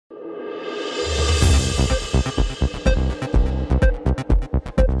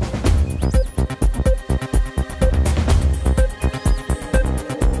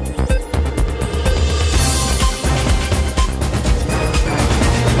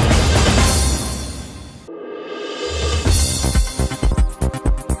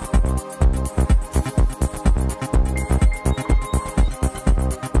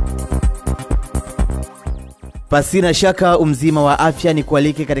Pasina shaka umzima wa afya ni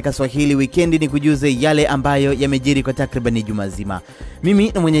kualike katika Swahili Weekendi ni kujuze yale ambayo yamejiri kwa takriban juma zima.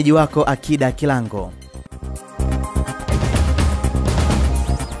 Mimi ni mwenyeji wako Akida Kilango.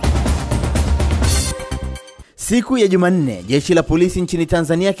 Siku ya Jumanne, jeshi la polisi nchini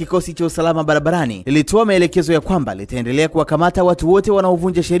Tanzania kikosi cha usalama barabarani lilitoa maelekezo ya kwamba litaendelea kuwakamata watu wote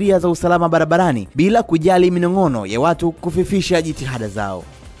wanaovunja sheria za usalama barabarani bila kujali minong'ono ya watu kufifisha jitihada zao.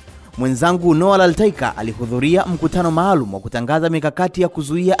 Mwenzangu Noah Laltaika alihudhuria mkutano maalum wa kutangaza mikakati ya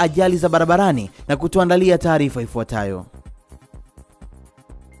kuzuia ajali za barabarani na kutuandalia taarifa ifuatayo.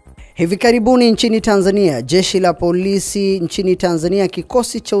 Hivi karibuni nchini Tanzania, jeshi la polisi nchini Tanzania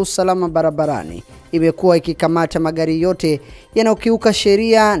kikosi cha usalama barabarani imekuwa ikikamata magari yote yanayokiuka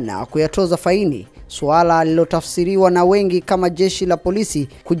sheria na kuyatoza faini, suala lililotafsiriwa na wengi kama jeshi la polisi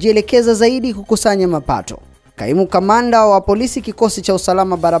kujielekeza zaidi kukusanya mapato. Kaimu kamanda wa polisi kikosi cha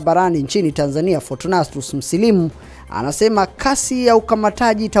usalama barabarani nchini Tanzania, Fortunatus Msilimu, anasema kasi ya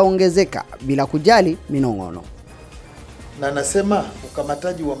ukamataji itaongezeka bila kujali minong'ono. Na anasema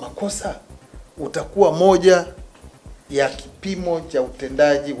ukamataji wa makosa utakuwa moja ya kipimo cha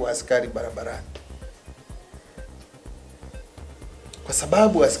utendaji wa askari barabarani. Kwa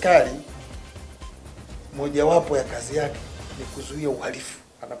sababu askari mojawapo ya kazi yake ni kuzuia uhalifu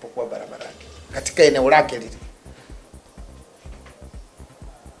anapokuwa barabarani katika eneo lake lile.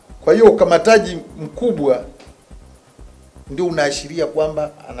 Kwa hiyo ukamataji mkubwa ndio unaashiria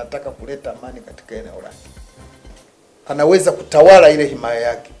kwamba anataka kuleta amani katika eneo lake. Anaweza kutawala ile himaya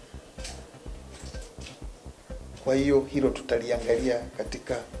yake. Kwa hiyo hilo tutaliangalia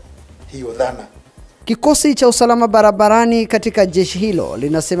katika hiyo dhana. Kikosi cha usalama barabarani katika jeshi hilo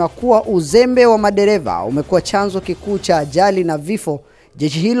linasema kuwa uzembe wa madereva umekuwa chanzo kikuu cha ajali na vifo.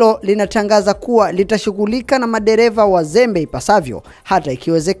 Jeshi hilo linatangaza kuwa litashughulika na madereva wazembe ipasavyo, hata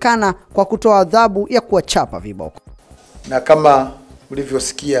ikiwezekana kwa kutoa adhabu ya kuwachapa viboko. Na kama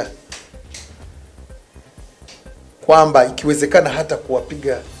mlivyosikia kwamba ikiwezekana hata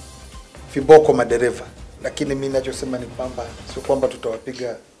kuwapiga viboko madereva, lakini mimi ninachosema ni kwamba sio kwamba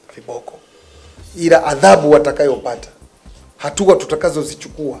tutawapiga viboko, ila adhabu watakayopata, hatua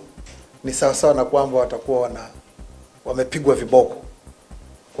tutakazozichukua ni sawa sawa na kwamba watakuwa wamepigwa viboko.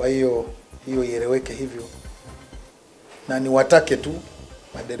 Kwa hiyo ieleweke hivyo, na niwatake tu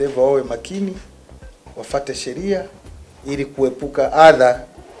madereva wawe makini, wafate sheria ili kuepuka adha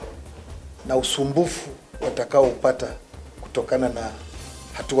na usumbufu watakao upata kutokana na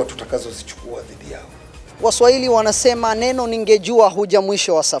hatua tutakazozichukua dhidi yao. Waswahili wanasema neno ningejua huja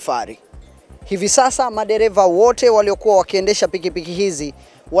mwisho wa safari. Hivi sasa madereva wote waliokuwa wakiendesha pikipiki hizi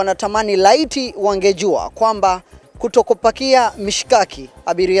wanatamani laiti wangejua kwamba kutokupakia mishkaki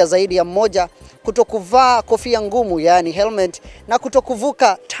abiria zaidi ya mmoja, kutokuvaa kofia ngumu yani helmet, na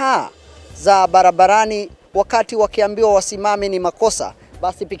kutokuvuka taa za barabarani wakati wakiambiwa wasimame ni makosa,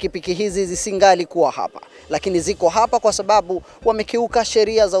 basi pikipiki hizi zisingali kuwa hapa. Lakini ziko hapa kwa sababu wamekiuka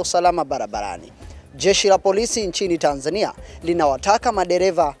sheria za usalama barabarani. Jeshi la polisi nchini Tanzania linawataka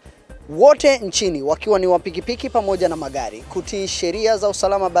madereva wote nchini, wakiwa ni wapikipiki pamoja na magari, kutii sheria za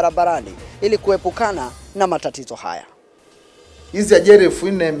usalama barabarani ili kuepukana na matatizo haya. Hizi ajali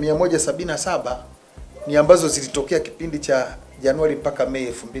 4177 ni ambazo zilitokea kipindi cha Januari mpaka Mei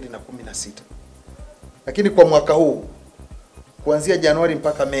 2016. Lakini kwa mwaka huu kuanzia Januari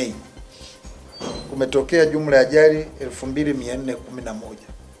mpaka Mei kumetokea jumla ya ajali 2411.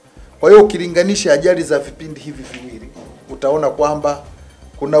 Kwa hiyo ukilinganisha ajali za vipindi hivi viwili utaona kwamba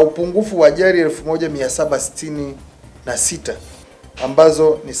kuna upungufu wa ajali 1766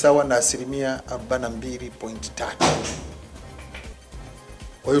 ambazo ni sawa na 42.3.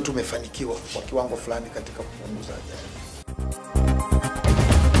 Kwa hiyo tumefanikiwa kwa kiwango fulani katika kupunguza ajali.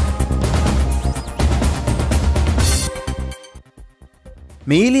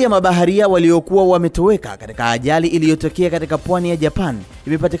 Miili ya mabaharia waliokuwa wametoweka katika ajali iliyotokea katika pwani ya Japan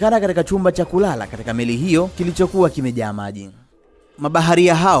imepatikana katika chumba cha kulala katika meli hiyo kilichokuwa kimejaa maji.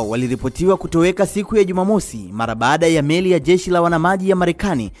 Mabaharia hao waliripotiwa kutoweka siku ya Jumamosi mara baada ya meli ya jeshi la wanamaji ya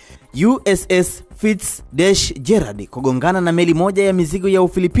Marekani USS Fitzgerald kugongana na meli moja ya mizigo ya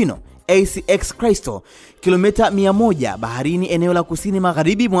Ufilipino ACX Crystal kilomita 100 baharini eneo la kusini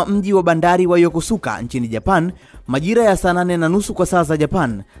magharibi mwa mji wa bandari wa Yokosuka nchini Japan majira ya saa 8:30 kwa saa za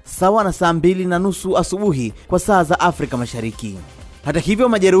Japan, sawa na saa 2:30 asubuhi kwa saa za Afrika Mashariki. Hata hivyo,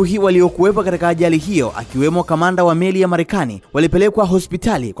 majeruhi waliokuwepo katika ajali hiyo akiwemo kamanda wa meli ya Marekani walipelekwa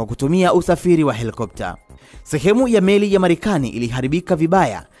hospitali kwa kutumia usafiri wa helikopta. Sehemu ya meli ya Marekani iliharibika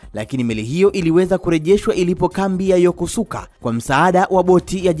vibaya, lakini meli hiyo iliweza kurejeshwa ilipo kambi ya Yokosuka kwa msaada wa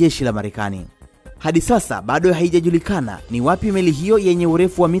boti ya jeshi la Marekani. Hadi sasa bado haijajulikana ni wapi meli hiyo yenye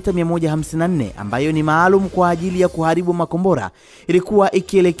urefu wa mita 154 ambayo ni maalum kwa ajili ya kuharibu makombora ilikuwa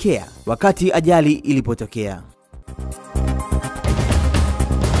ikielekea wakati ajali ilipotokea.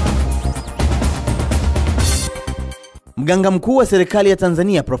 Mganga mkuu wa serikali ya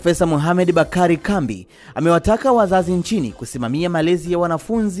Tanzania Profesa Mohamed Bakari Kambi amewataka wazazi nchini kusimamia malezi ya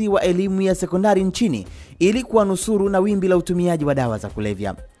wanafunzi wa elimu ya sekondari nchini ili kuwanusuru na wimbi la utumiaji wa dawa za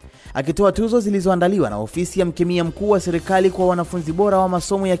kulevya. Akitoa tuzo zilizoandaliwa na ofisi ya mkemia mkuu wa serikali kwa wanafunzi bora wa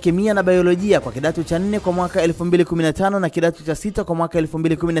masomo ya kemia na biolojia kwa kidato cha 4 kwa mwaka 2015 na kidato cha 6 kwa mwaka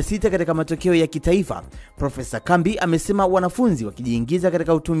 2016 katika matokeo ya kitaifa, Profesa Kambi amesema wanafunzi wakijiingiza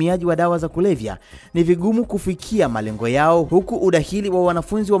katika utumiaji wa dawa za kulevya ni vigumu kufikia malengo yao, huku udahili wa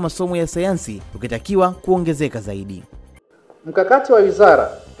wanafunzi wa masomo ya sayansi ukitakiwa kuongezeka zaidi. Mkakati wa wizara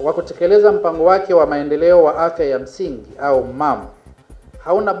wa kutekeleza mpango wake wa maendeleo wa afya ya msingi au MAM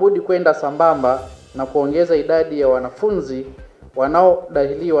hauna budi kwenda sambamba na kuongeza idadi ya wanafunzi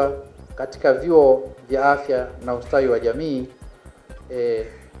wanaodahiliwa katika vyuo vya afya na ustawi wa jamii.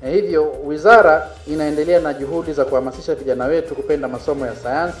 Na hivyo wizara inaendelea na juhudi za kuhamasisha vijana wetu kupenda masomo ya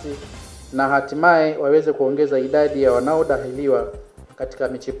sayansi na hatimaye waweze kuongeza idadi ya wanaodahiliwa katika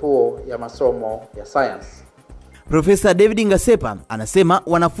michipuo ya masomo ya sayansi. Profesa David Ngasepa anasema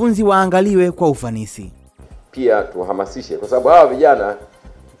wanafunzi waangaliwe kwa ufanisi. Pia tuhamasishe kwa sababu hawa vijana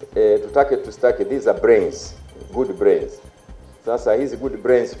tusitake these are brains, good brains. Sasa hizi good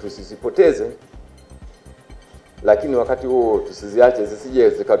brains tusizipoteze, lakini wakati huo tusiziache zisije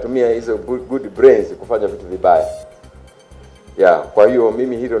zikatumia hizo good brains kufanya vitu vibaya. Kwa hiyo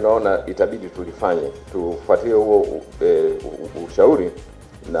mimi hilo naona itabidi tulifanye, tufuatie huo ushauri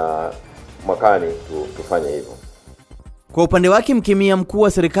na mwakani tufanye hivyo. Kwa upande wake mkemia mkuu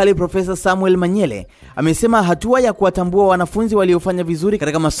wa serikali Profesa Samuel Manyele amesema hatua ya kuwatambua wanafunzi waliofanya vizuri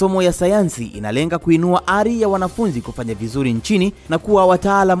katika masomo ya sayansi inalenga kuinua ari ya wanafunzi kufanya vizuri nchini na kuwa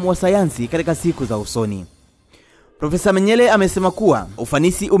wataalamu wa sayansi katika siku za usoni. Profesa Manyele amesema kuwa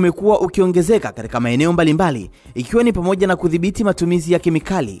ufanisi umekuwa ukiongezeka katika maeneo mbalimbali ikiwa ni pamoja na kudhibiti matumizi ya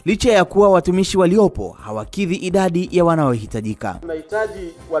kemikali licha ya kuwa watumishi waliopo hawakidhi idadi ya wanaohitajika.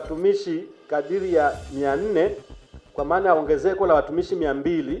 Tunahitaji watumishi kadiri ya 400 kwa maana ya ongezeko la watumishi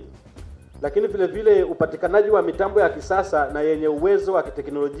 200, lakini vile vile upatikanaji wa mitambo ya kisasa na yenye uwezo wa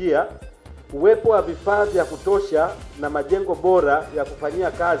kiteknolojia, uwepo wa vifaa vya kutosha na majengo bora ya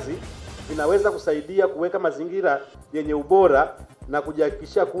kufanyia kazi vinaweza kusaidia kuweka mazingira yenye ubora na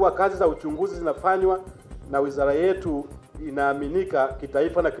kujihakikishia kuwa kazi za uchunguzi zinafanywa na wizara yetu inaaminika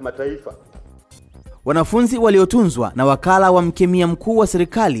kitaifa na kimataifa. Wanafunzi waliotunzwa na wakala wa mkemia mkuu wa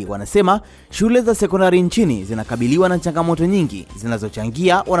serikali wanasema shule za sekondari nchini zinakabiliwa na changamoto nyingi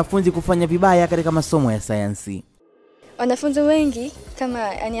zinazochangia wanafunzi kufanya vibaya katika masomo ya sayansi. Wanafunzi wengi kama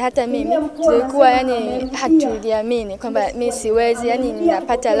hata mimi tulikuwa hatujiamini kwamba mimi siwezi,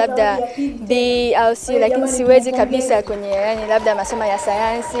 ninapata labda B au C, lakini siwezi kabisa kwenye labda masomo ya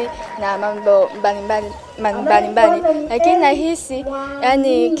sayansi na mambo mbalimbali. Lakini nahisi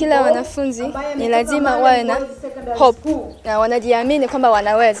kila wanafunzi ni lazima wawe na hope na wanajiamini kwamba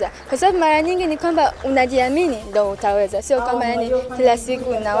wanaweza, kwa sababu mara nyingi ni kwamba unajiamini ndio utaweza, sio kama kila siku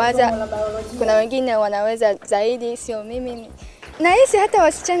unawaza kuna wengine wanaweza zaidi, sio mimi. Nahisi hata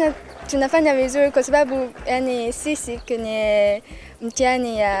wasichana tunafanya vizuri kwa sababu sisi kwenye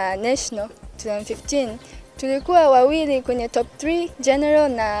mtihani ya National 2015 tulikuwa wawili kwenye top 3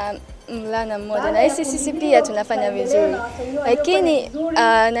 general na mvulana mmoja. Nahisi sisi pia tunafanya vizuri, lakini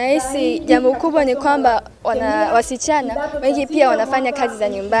nahisi jambo kubwa ni kwamba wasichana wengi pia wanafanya kazi za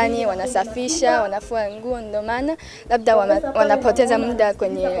nyumbani, wanasafisha, wanafua nguo, ndio maana labda wanapoteza muda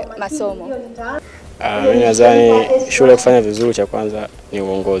kwenye masomo. Mimi nadhani shule kufanya vizuri, cha kwanza ni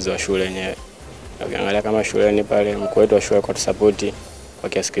uongozi wa shule yenyewe. Ukiangalia kama shuleni pale mkuu wetu wa shule kwa tusapoti kwa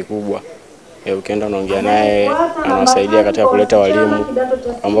kiasi kikubwa. Ukienda unaongea naye anawasaidia katika kuleta walimu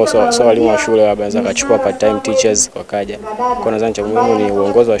ambao sio walimu wa shule, wanaweza kuchukua part time teachers wakaja. Kwa nadhani cha muhimu ni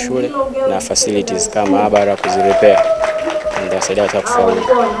uongozi wa shule na facilities kama Habari kuzirepair, ndio inasaidia katika kufaulu.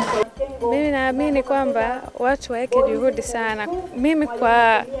 Mimi naamini kwamba watu waweke juhudi sana. Mimi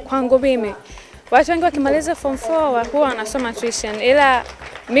kwangu mimi watu wengi wakimaliza form 4 huwa wanasoma tuition, ila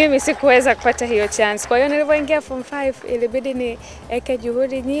mimi sikuweza kupata hiyo chance. Kwa hiyo nilipoingia form 5 ilibidi niweke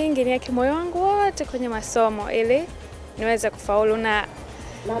juhudi nyingi, niweke moyo wangu wote kwenye masomo ili niweze kufaulu, na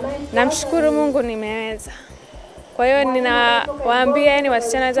namshukuru Mungu nimeweza. Kwa hiyo ninawaambia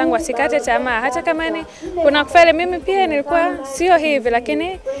wasichana wenzangu wasikate tamaa, hata kama kuna kufeli. Mimi pia nilikuwa sio hivi,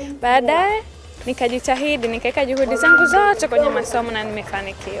 lakini baadaye nikajitahidi, nikaweka juhudi zangu zote kwenye masomo na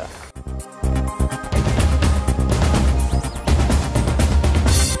nimefanikiwa.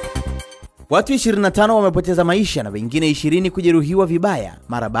 Watu 25 wamepoteza maisha na wengine 20 kujeruhiwa vibaya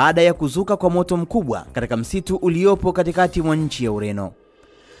mara baada ya kuzuka kwa moto mkubwa katika msitu uliopo katikati mwa nchi ya Ureno.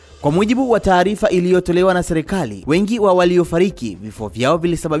 Kwa mujibu wa taarifa iliyotolewa na serikali, wengi wa waliofariki vifo vyao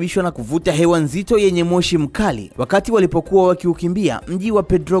vilisababishwa na kuvuta hewa nzito yenye moshi mkali wakati walipokuwa wakiukimbia mji wa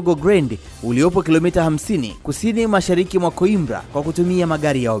Pedrogo Grande uliopo kilomita 50 kusini mashariki mwa Coimbra kwa kutumia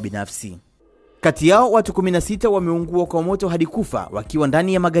magari yao binafsi. Kati yao watu 16 wameungua kwa moto hadi kufa wakiwa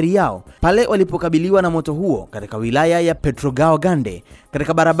ndani ya magari yao pale walipokabiliwa na moto huo katika wilaya ya Pedrogo Grande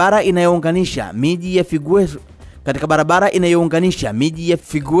katika barabara inayounganisha miji ya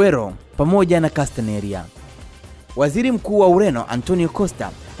Figueiro pamoja na Castaneria. Waziri Mkuu wa Ureno Antonio Costa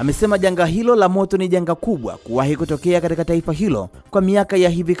amesema janga hilo la moto ni janga kubwa kuwahi kutokea katika taifa hilo kwa miaka ya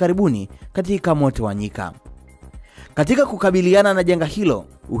hivi karibuni katika moto wa nyika. Katika kukabiliana na janga hilo,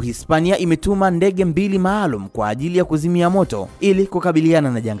 Uhispania imetuma ndege 2 maalum kwa ajili ya kuzimia moto ili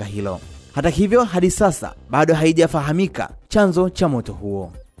kukabiliana na janga hilo. Hata hivyo, hadi sasa bado haijafahamika chanzo cha moto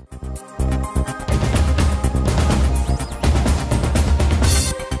huo.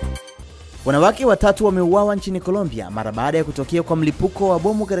 Wanawake 3 wameuawa nchini Colombia mara baada ya kutokea kwa mlipuko wa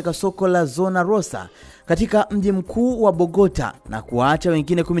bomu katika soko la Zona Rosa katika mji mkuu wa Bogota na kuwaacha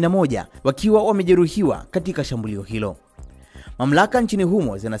wengine 11 wakiwa wamejeruhiwa katika shambulio hilo. Mamlaka nchini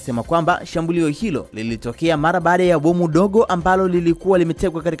humo zinasema kwamba shambulio hilo lilitokea mara baada ya bomu dogo ambalo lilikuwa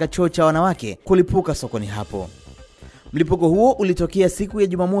limetegwa katika choo cha wanawake kulipuka sokoni hapo. Mlipuko huo ulitokea siku ya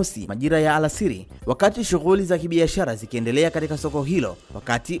Jumamosi majira ya alasiri wakati shughuli za kibiashara zikiendelea katika soko hilo,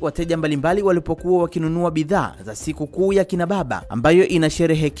 wakati wateja mbalimbali walipokuwa wakinunua bidhaa za siku kuu ya kina baba ambayo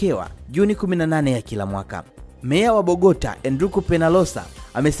inasherehekewa Juni 18 ya kila mwaka. Meya wa Bogota Enrique Penalosa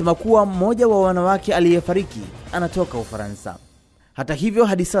amesema kuwa mmoja wa wanawake aliyefariki anatoka Ufaransa. Hata hivyo,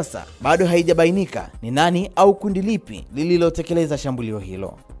 hadi sasa bado haijabainika ni nani au kundi lipi lililotekeleza shambulio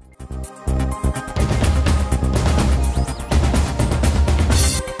hilo.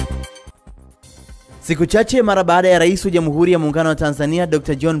 Siku chache mara baada ya Rais wa Jamhuri ya Muungano wa Tanzania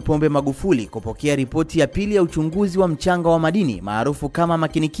Dr. John Pombe Magufuli kupokea ripoti ya pili ya uchunguzi wa mchanga wa madini maarufu kama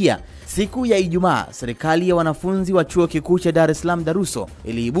makinikia, siku ya Ijumaa, serikali ya wanafunzi wa Chuo Kikuu cha Dar es Salaam Daruso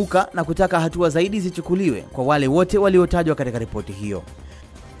iliibuka na kutaka hatua zaidi zichukuliwe kwa wale wote waliotajwa katika ripoti hiyo.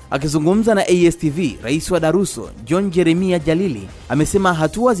 Akizungumza na ASTV, Rais wa Daruso John Jeremia Jalili amesema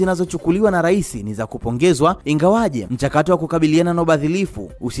hatua zinazochukuliwa na rais ni za kupongezwa, ingawaje mchakato wa kukabiliana na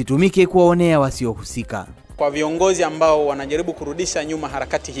ubadhilifu usitumike kuwaonea wasiohusika. Kwa viongozi ambao wanajaribu kurudisha nyuma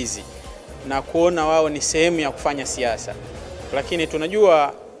harakati hizi na kuona wao ni sehemu ya kufanya siasa, lakini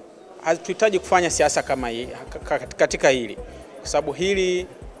tunajua hatuhitaji kufanya siasa kama hii katika hili, kwa sababu hili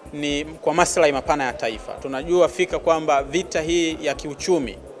ni kwa maslahi mapana ya taifa. Tunajua fika kwamba vita hii ya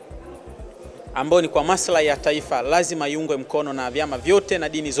kiuchumi ambao ni kwa maslahi ya taifa lazima iungwe mkono na vyama vyote na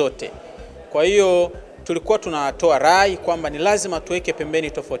dini zote. Kwa hiyo tulikuwa tunatoa rai kwamba ni lazima tuweke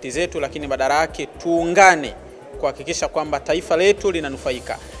pembeni tofauti zetu, lakini badala yake tuungane kuhakikisha kwamba taifa letu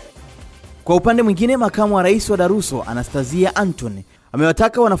linanufaika. Kwa upande mwingine, makamu wa rais wa Daruso Anastasia Anton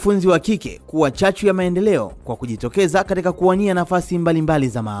amewataka wanafunzi wa kike kuwa chachu ya maendeleo kwa kujitokeza katika kuwania nafasi mbalimbali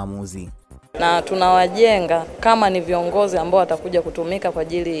za maamuzi. Na tunawajenga kama ni viongozi ambao watakuja kutumika kwa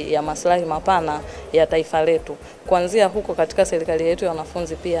ajili ya maslahi mapana ya taifa letu. Kuanzia huko katika serikali yetu ya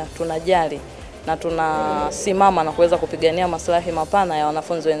wanafunzi pia tunajali na tunasimama na kuweza kupigania maslahi mapana ya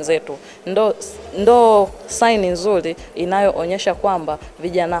wanafunzi wenzetu. Ndo saini nzuri inayoonyesha kwamba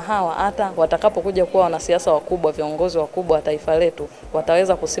vijana hawa hata watakapokuja kuwa wanasiasa wakubwa, viongozi wakubwa wa taifa letu,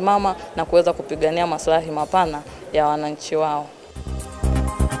 wataweza kusimama na kuweza kupigania maslahi mapana ya wananchi wao.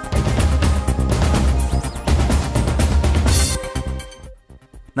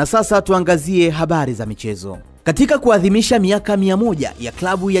 Na sasa tuangazie habari za michezo. Katika kuadhimisha miaka 100 ya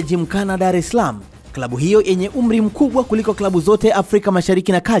klabu ya Gymkhana Dar es Salaam, klabu hiyo yenye umri mkubwa kuliko klabu zote Afrika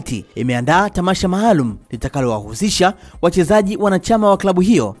Mashariki na Kati imeandaa tamasha maalum litakalowahusisha wachezaji wanachama wa klabu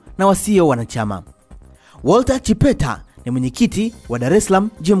hiyo na wasio wanachama. Walter Chipeta ni mwenyekiti wa Dar es Salaam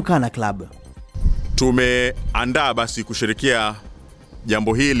Gymkhana Club. Tumeandaa basi kushirikia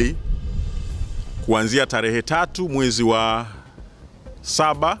jambo hili kuanzia tarehe 3 mwezi wa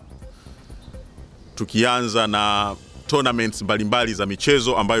 7, tukianza na tournaments mbalimbali za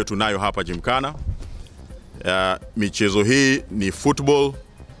michezo ambayo tunayo hapa Gymkhana. Michezo hii ni football,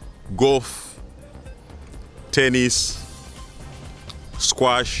 golf, tennis,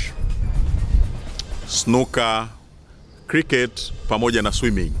 squash, snooker, cricket pamoja na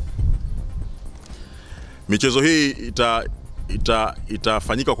swimming. Michezo hii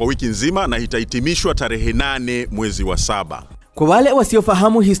itafanyika kwa wiki nzima na itahitimishwa tarehe 8 mwezi wa 7. Kwa wale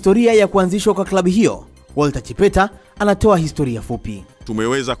wasiofahamu historia ya kuanzishwa kwa klabu hiyo, Walter Chipeta anatoa historia fupi.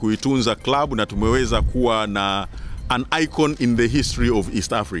 Tumeweza kuitunza club na tumeweza kuwa na an icon in the history of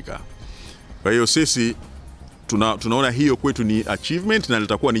East Africa. Kwa hiyo sisi tunaona hiyo kwetu ni achievement na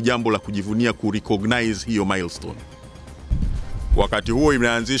litakuwa ni jambo la kujivunia kurecognize hiyo milestone. Wakati huo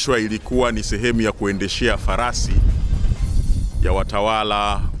imeanzishwa ilikuwa ni sehemu ya kuendeshea farasi ya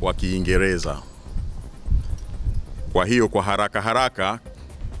watawala wa Kiingereza. Kwa hiyo kwa haraka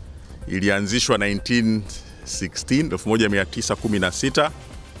ilianzishwa 1916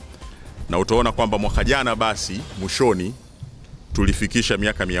 na utaona kwamba mwaka jana basi mwishoni tulifikisha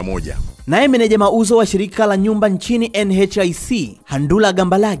miaka 100. Naye meneja mauzo wa shirika la nyumba nchini NHIC, Handula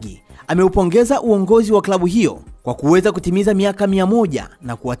Gambalagi, ameupongeza uongozi wa klabu hiyo kwa kuweza kutimiza miaka 100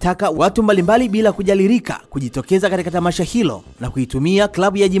 na kuwataka watu mbalimbali bila kujalirika kujitokeza katika tamasha hilo na kuitumia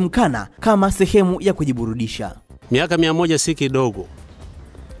klabu ya Jimkana kama sehemu ya kujiburudisha. Miaka 100 si kidogo.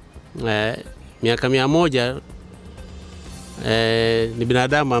 Miaka 100 ni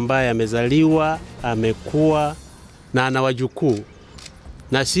binadamu ambaye amezaliwa, amekuwa na ana wajukuu,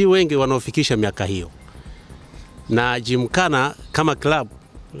 na si wengi wanaofikisha miaka hiyo. Na Jimkana kama club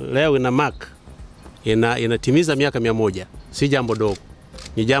leo ina mark inatimiza miaka 100. Si jambo dogo.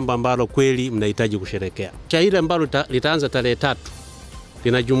 Ni jambo ambalo kweli mnahitaji kusherehekea. Shairi ambalo litaanza tarehe 3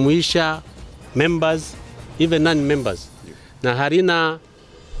 linajumuisha members, even non-members, na halina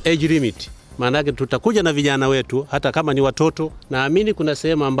age limit. Maana yake tutakuja na vijana wetu hata kama ni watoto. Naamini kuna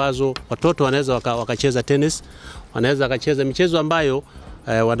sehemu ambazo watoto wanaweza wakacheza tennis, wanaweza wakacheza michezo ambayo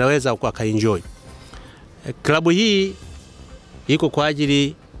wanaweza wakaenjoy. Klabu hii iko kwa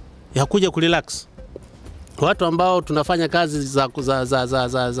ajili ya kuja kurelax. Watu ambao tunafanya kazi za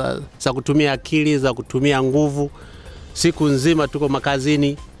kutumia akili, za kutumia nguvu, siku nzima tuko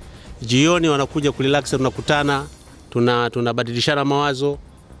makazini, jioni wanakuja kurelax, tunakutana, tunabadilishana mawazo,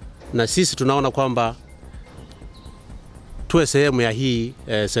 na sisi tunaona kwamba tuwe sehemu ya hii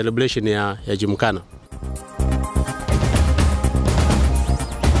celebration ya Jimkana.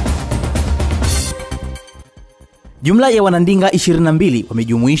 Jumla ya wanandinga 22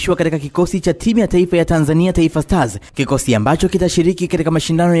 wamejumuishwa katika kikosi cha timu ya taifa ya Tanzania Taifa Stars, kikosi ambacho kitashiriki katika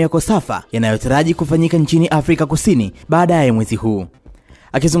mashindano ya Kosafa yanayotaraji kufanyika nchini Afrika Kusini baadaye mwezi huu.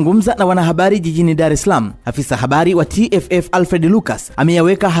 Akizungumza na wanahabari jijini Dar es Salaam, afisa habari wa TFF Alfred Lucas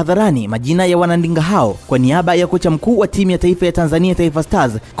ameyaweka hadharani majina ya wanandinga hao kwa niaba ya kocha mkuu wa timu ya taifa ya Tanzania Taifa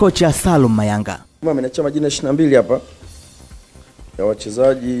Stars, kocha Salum Mayanga. Amenacha majina 22 hapa ya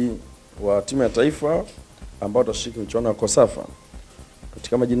wachezaji wa timu ya taifa ambao watashiriki michuano ya Kosafa.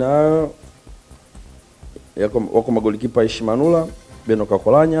 Katika majina hayo wako magolikipa Ishimanula, Beno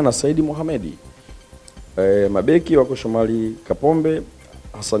Kakolanya na Saidi Mohamedi. Mabeki wako Shomali Kapombe,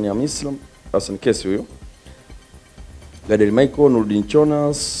 Hassan Hamisi, Hassan Kesi huyo, Gadel Michael, Nurdin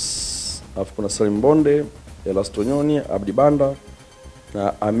Chonas, afu kuna Salim Bonde, Elastonyoni, Abdi Banda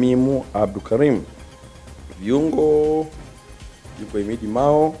na Amimu Abdukarim. Viungo yuko Imidi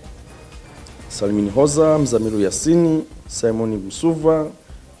Mao, Salimini Hoza, Mzamiru Yasini, Simoni Msuva,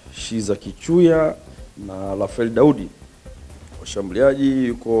 Shiza Kichuya na Rafael Daudi. Washambuliaji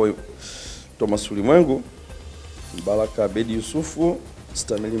yuko Thomas Ulimwengu, Baraka Bedi Yusufu,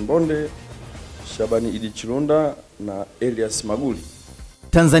 Stamili Mbonde, Shabani Idi Chirunda na Elias Maguli.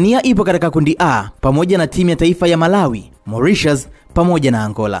 Tanzania ipo katika kundi A pamoja na timu ya taifa ya Malawi, Mauritius pamoja na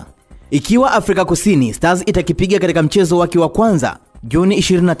Angola. Ikiwa Afrika Kusini Stars itakipiga katika mchezo wake wa kwanza Juni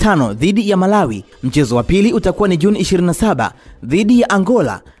 25 dhidi ya Malawi, mchezo wa pili utakuwa ni Juni 27 dhidi ya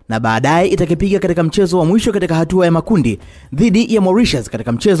Angola, na baadaye itakipiga katika mchezo wa mwisho katika hatua ya makundi dhidi ya Mauritius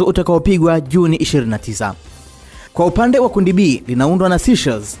katika mchezo utakaopigwa Juni 29. Kwa upande wa kundi B linaundwa na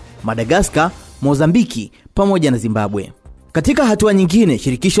Seychelles, Madagascar, Mozambiki pamoja na Zimbabwe. Katika hatua nyingine,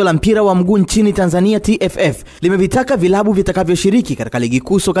 shirikisho la mpira wa mguu nchini Tanzania TFF limevitaka vilabu vitakavyoshiriki katika ligi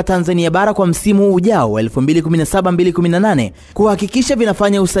kuu soka Tanzania bara kwa msimu ujao wa 2017-2018 kuhakikisha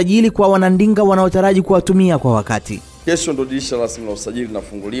vinafanya usajili kwa wanandinga wanaotaraji kuwatumia kwa wakati. Kesho ndo dirisha rasmi la usajili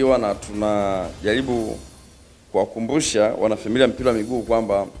linafunguliwa na tunajaribu kuwakumbusha wanafamilia mpira wa miguu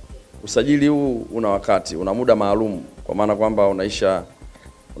kwamba usajili huu una wakati, una muda maalum, kwa maana kwamba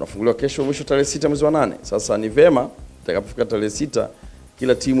unafunguliwa kesho mwisho tarehe 6 mwezi wa 8. Sasa ni vema itakapofika tarehe 6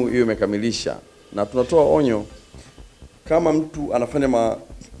 kila timu hiyo imekamilisha, na tunatoa onyo kama mtu anafanya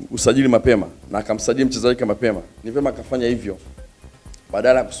usajili mapema na akamsajili mchezaji mapema, ni vema akafanya hivyo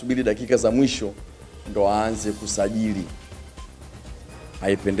badala ya kusubiri dakika za mwisho ndo aanze kusajili.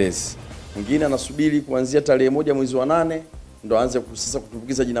 Haipendezi. Mwingine anasubiri kuanzia tarehe 1 mwezi wa 8 ndo aanze sasa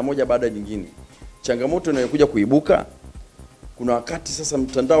kutumbukiza jina moja baada ya nyingine. Changamoto inayokuja kuibuka, kuna wakati sasa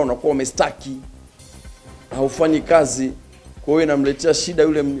mtandao unakuwa umestaki, haufanyi kazi, Kwa hiyo inamletea shida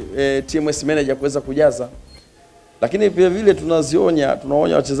yule TMS manager kuweza kujaza. Lakini vile vile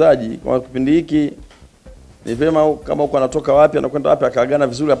tunaonya wachezaji kwa kipindi hiki ni vyema kama uko anatoka wapi anakwenda wapi akaagana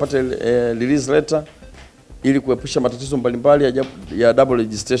vizuri apate release letter ili kuepusha matatizo mbalimbali ya double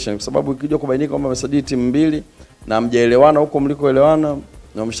registration, kwa sababu ikija kubainika kwamba mmesajili timu mbili na mjaelewana huko mlikoelewana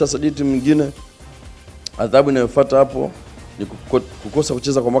na mmeshasajili timu nyingine, adhabu inayofuata hapo ni kukosa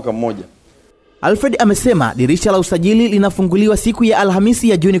kucheza kwa mwaka mmoja. Alfred amesema dirisha la usajili linafunguliwa siku ya Alhamisi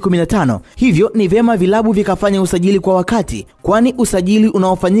ya Juni 15. Hivyo ni vyema vilabu vikafanya usajili kwa wakati, kwani usajili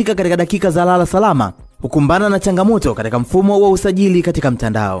unaofanyika katika dakika za lala salama hukumbana na changamoto katika mfumo wa usajili katika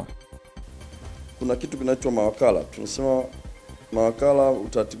mtandao. Kuna kitu kinaitwa mawakala. Tunasema mawakala,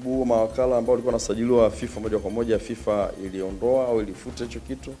 utaratibu wa mawakala ambao ulikuwa unasajiliwa FIFA moja kwa moja, FIFA iliondoa au ilifuta hicho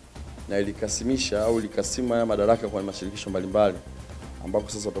kitu na ilikasimisha au ilikasima ya madaraka kwa mashirikisho mbalimbali ambako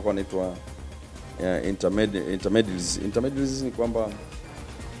sasa watakuwa wanaitwa intermediaries. Intermediaries ni kwamba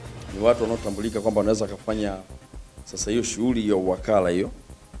ni watu wanaotambulika kwamba wanaweza kufanya sasa hiyo shughuli ya wakala hiyo,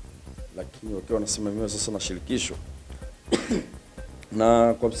 lakini wakiwa wanasimamiwa sasa na shirikisho.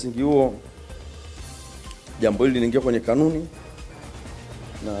 Na kwa msingi huo jambo hili linaingia kwenye kanuni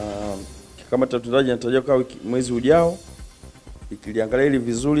na kama tutendaji inatarajia kwa mwezi ujao ikiliangalia hili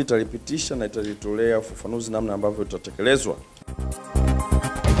vizuri italipitisha na italitolea ufafanuzi namna ambavyo itatekelezwa.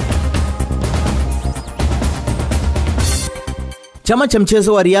 Chama cha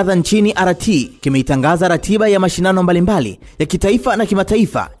mchezo wa riadha nchini RT kimeitangaza ratiba ya mashindano mbalimbali ya kitaifa na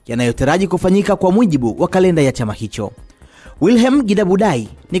kimataifa yanayotaraji kufanyika kwa mujibu wa kalenda ya chama hicho. Wilhelm Gidabudai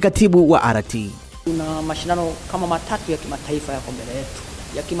ni katibu wa RT. Tuna mashindano kama matatu ya kimataifa yako mbele yetu.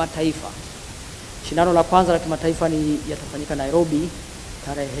 Ya kimataifa, shindano la kwanza la kimataifa yatafanyika Nairobi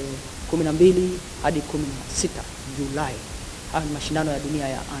tarehe 12 hadi 16 Julai. Haya ni mashindano ya dunia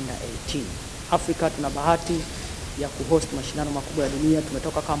ya under 18. Afrika tuna bahati ya kuhost mashindano makubwa ya dunia.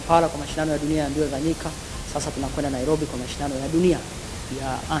 Tumetoka Kampala kwa mashindano ya dunia ya mbio za nyika. Sasa tunakwenda Nairobi kwa mashindano ya dunia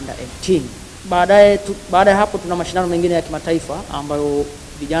ya under 18. Baadaye hapo tuna mashindano mengine ya kimataifa ambayo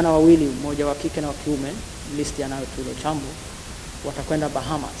vijana wawili, mmoja wa kike na wa kiume, list yanayo Tulo Chambo, watakwenda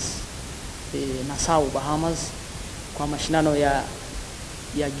Bahamas, Nassau Bahamas kwa mashindano ya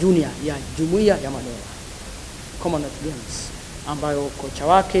junior ya Jumuiya ya Madola, Commonwealth Games, ambayo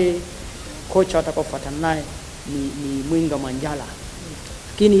kocha watakaofuatana naye ni Mwinga Manjala.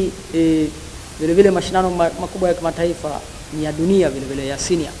 Lakini vile vile mashindano makubwa ya kimataifa ni ya dunia vile vile ya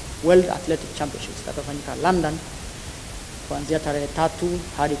senior World Athletic Championships yatafanyika London kuanzia tarehe 3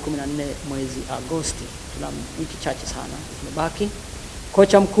 hadi 14 mwezi Agosti. Tuna wiki chache sana zimebaki.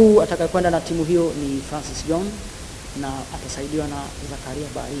 Kocha mkuu atakayekwenda na timu hiyo ni Francis John na atasaidiwa na Zakaria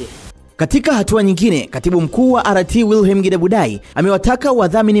Barie. Katika hatua nyingine, katibu mkuu wa RT Wilhelm Gidabudai amewataka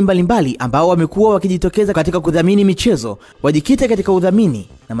wadhamini mbalimbali ambao wamekuwa wakijitokeza katika kudhamini michezo wajikite katika udhamini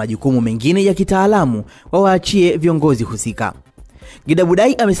na majukumu mengine ya kitaalamu wawaachie viongozi husika.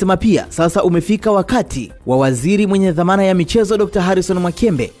 Gidabudai amesema pia sasa umefika wakati wa waziri mwenye dhamana ya michezo Dr. Harrison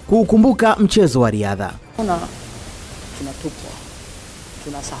Mwakembe kuukumbuka mchezo wa riadha. Tunatupwa,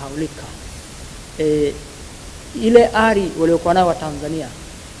 tunasahaulika. Ile ari waliokuwa nayo wa Tanzania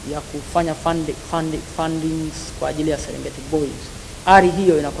ya kufanya fundings kwa ajili ya Serengeti Boys, ari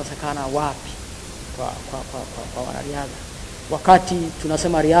hiyo inakosekana wapi kwa wanariadha, wakati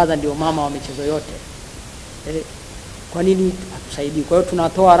tunasema riadha ndio mama wa michezo yote? Kwa nini hatusaidii? Kwa hiyo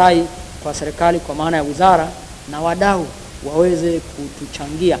tunatoa rai kwa serikali kwa maana ya wizara na wadau waweze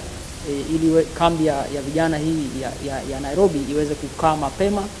kutuchangia ili kambi ya vijana hii ya Nairobi iweze kukaa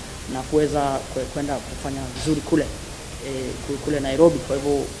mapema na kuweza kwenda kufanya vizuri kule Nairobi. Kwa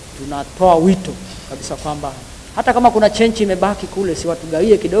hivyo tunatoa wito kabisa kwamba hata kama kuna chenchi imebaki kule, si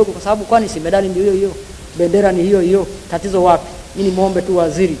watugawie kidogo, kwa sababu kwani si medali ndio hiyo, bendera ni hiyo, tatizo wapi? Mimi muombe tu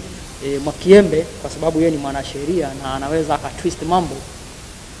waziri Mwakiembe, kwa sababu yeye ni mwanasheria na anaweza akatwist mambo,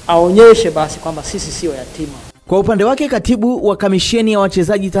 aonyeshe basi kwamba sisi sio yatima. Kwa upande wake, katibu wa kamisheni ya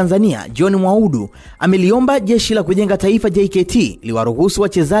wachezaji Tanzania John Mwaudu ameliomba Jeshi la Kujenga Taifa JKT liwaruhusu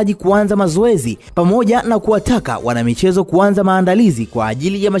wachezaji kuanza mazoezi pamoja na kuwataka wanamichezo kuanza maandalizi kwa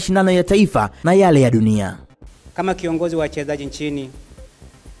ajili ya mashindano ya taifa na yale ya dunia. Kama kiongozi wa wachezaji nchini,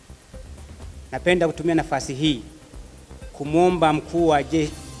 napenda kutumia nafasi hii kumwomba mkuu wa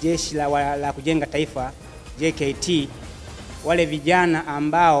Jeshi la Kujenga Taifa JKT, wale vijana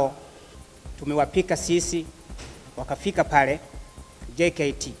ambao tumewapika sisi wakafika pale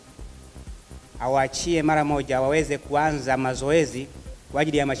JKT, awaachie mara moja waweze kuanza mazoezi kwa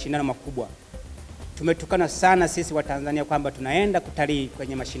ajili ya mashindano makubwa. Tumetukana sana sisi wa Tanzania kwamba tunaenda kutalii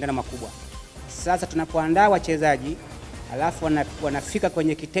kwenye mashindano makubwa. Sasa tunapoandaa wachezaji alafu wanafika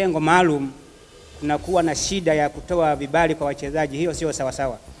kwenye kitengo maalum tunakuwa na shida ya kutoa vibali kwa wachezaji. Hiyo sio sawa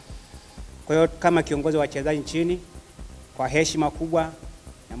sawa. Kwa hiyo kama kiongozi wa wachezaji nchini, kwa heshima kubwa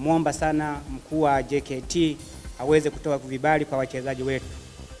namuomba sana mkuu wa JKT aweze kutoa vibali kwa wachezaji wetu,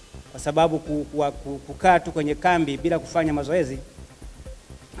 kwa sababu kukaa tu kwenye kambi bila kufanya mazoezi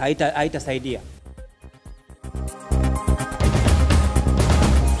haitasaidia.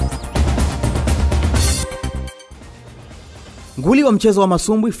 Nguli wa mchezo wa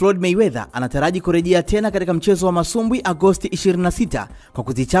masumbwi Floyd Mayweather anataraji kurejea tena katika mchezo wa masumbwi Agosti 26 kwa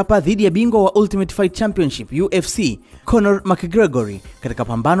kuzichapa dhidi ya bingwa wa Ultimate Fight Championship UFC Conor McGregor katika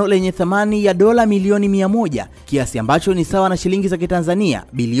pambano lenye thamani ya dola milioni 100, kiasi ambacho ni sawa na shilingi za Kitanzania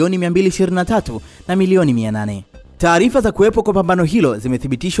bilioni 223 na milioni 800. Taarifa za kuwepo kwa pambano hilo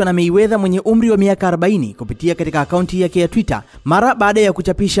zimethibitishwa na Mayweather mwenye umri wa miaka 40 kupitia katika akaunti yake ya Twitter mara baada ya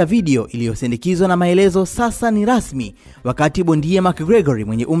kuchapisha video iliyosindikizwa na maelezo "sasa ni rasmi", wakati bondia McGregor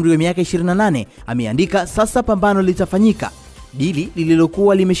mwenye umri wa miaka 28 ameandika "sasa pambano litafanyika, dili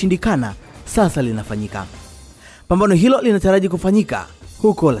lililokuwa limeshindikana sasa linafanyika". Pambano hilo linataraji kufanyika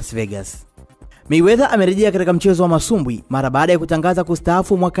huko Las Vegas. Mayweather amerejea katika mchezo wa masumbwi mara baada ya kutangaza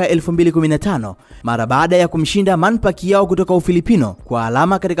kustaafu mwaka 2015 mara baada ya kumshinda Manny Pacquiao kutoka Ufilipino kwa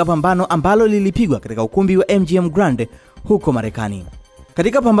alama katika pambano ambalo lilipigwa katika ukumbi wa MGM Grand huko Marekani.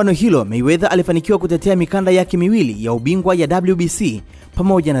 Katika pambano hilo Mayweather alifanikiwa kutetea mikanda yake miwili ya ubingwa ya WBC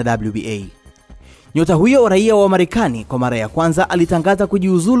pamoja na WBA. Nyota huyo raia wa Marekani kwa mara ya kwanza alitangaza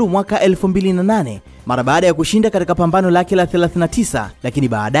kujiuzulu mwaka 2008 mara baada ya kushinda katika pambano lake la 39, lakini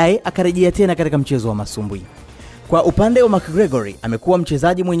baadaye akarejea tena katika mchezo wa masumbwi. Kwa upande wa McGregor, amekuwa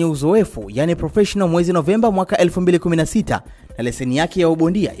mchezaji mwenye uzoefu, yani professional mwezi Novemba mwaka 2016, na leseni yake ya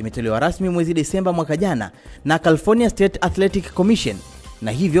ubondia imetolewa rasmi mwezi Desemba mwaka jana na California State Athletic Commission,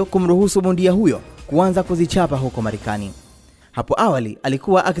 na hivyo kumruhusu bondia huyo kuanza kuzichapa huko Marekani. Hapo awali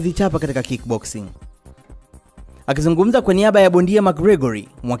alikuwa akizichapa katika kickboxing. Akizungumza kwa niaba ya bondia McGregor,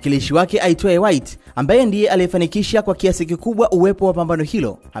 mwakilishi wake aitwaye White, ambaye ndiye aliyefanikisha kwa kiasi kikubwa uwepo wa pambano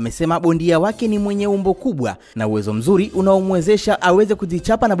hilo, amesema bondia wake ni mwenye umbo kubwa na uwezo mzuri unaomwezesha aweze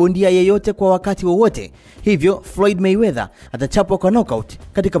kuzichapa na bondia yeyote kwa wakati wowote. Hivyo Floyd Mayweather atachapwa kwa knockout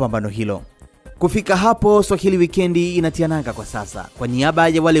katika pambano hilo. Kufika hapo, Swahili Weekendi inatia nanga kwa sasa. Kwa niaba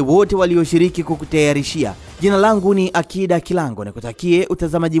ya wale wote walioshiriki kukutayarishia, jina langu ni Akida Kilango, na kutakie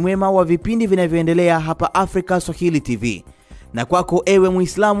utazamaji mwema wa vipindi vinavyoendelea hapa Africa Swahili TV. Na kwako ewe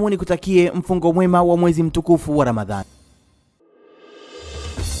Muislamu, nikutakie mfungo mwema wa mwezi mtukufu wa Ramadhani.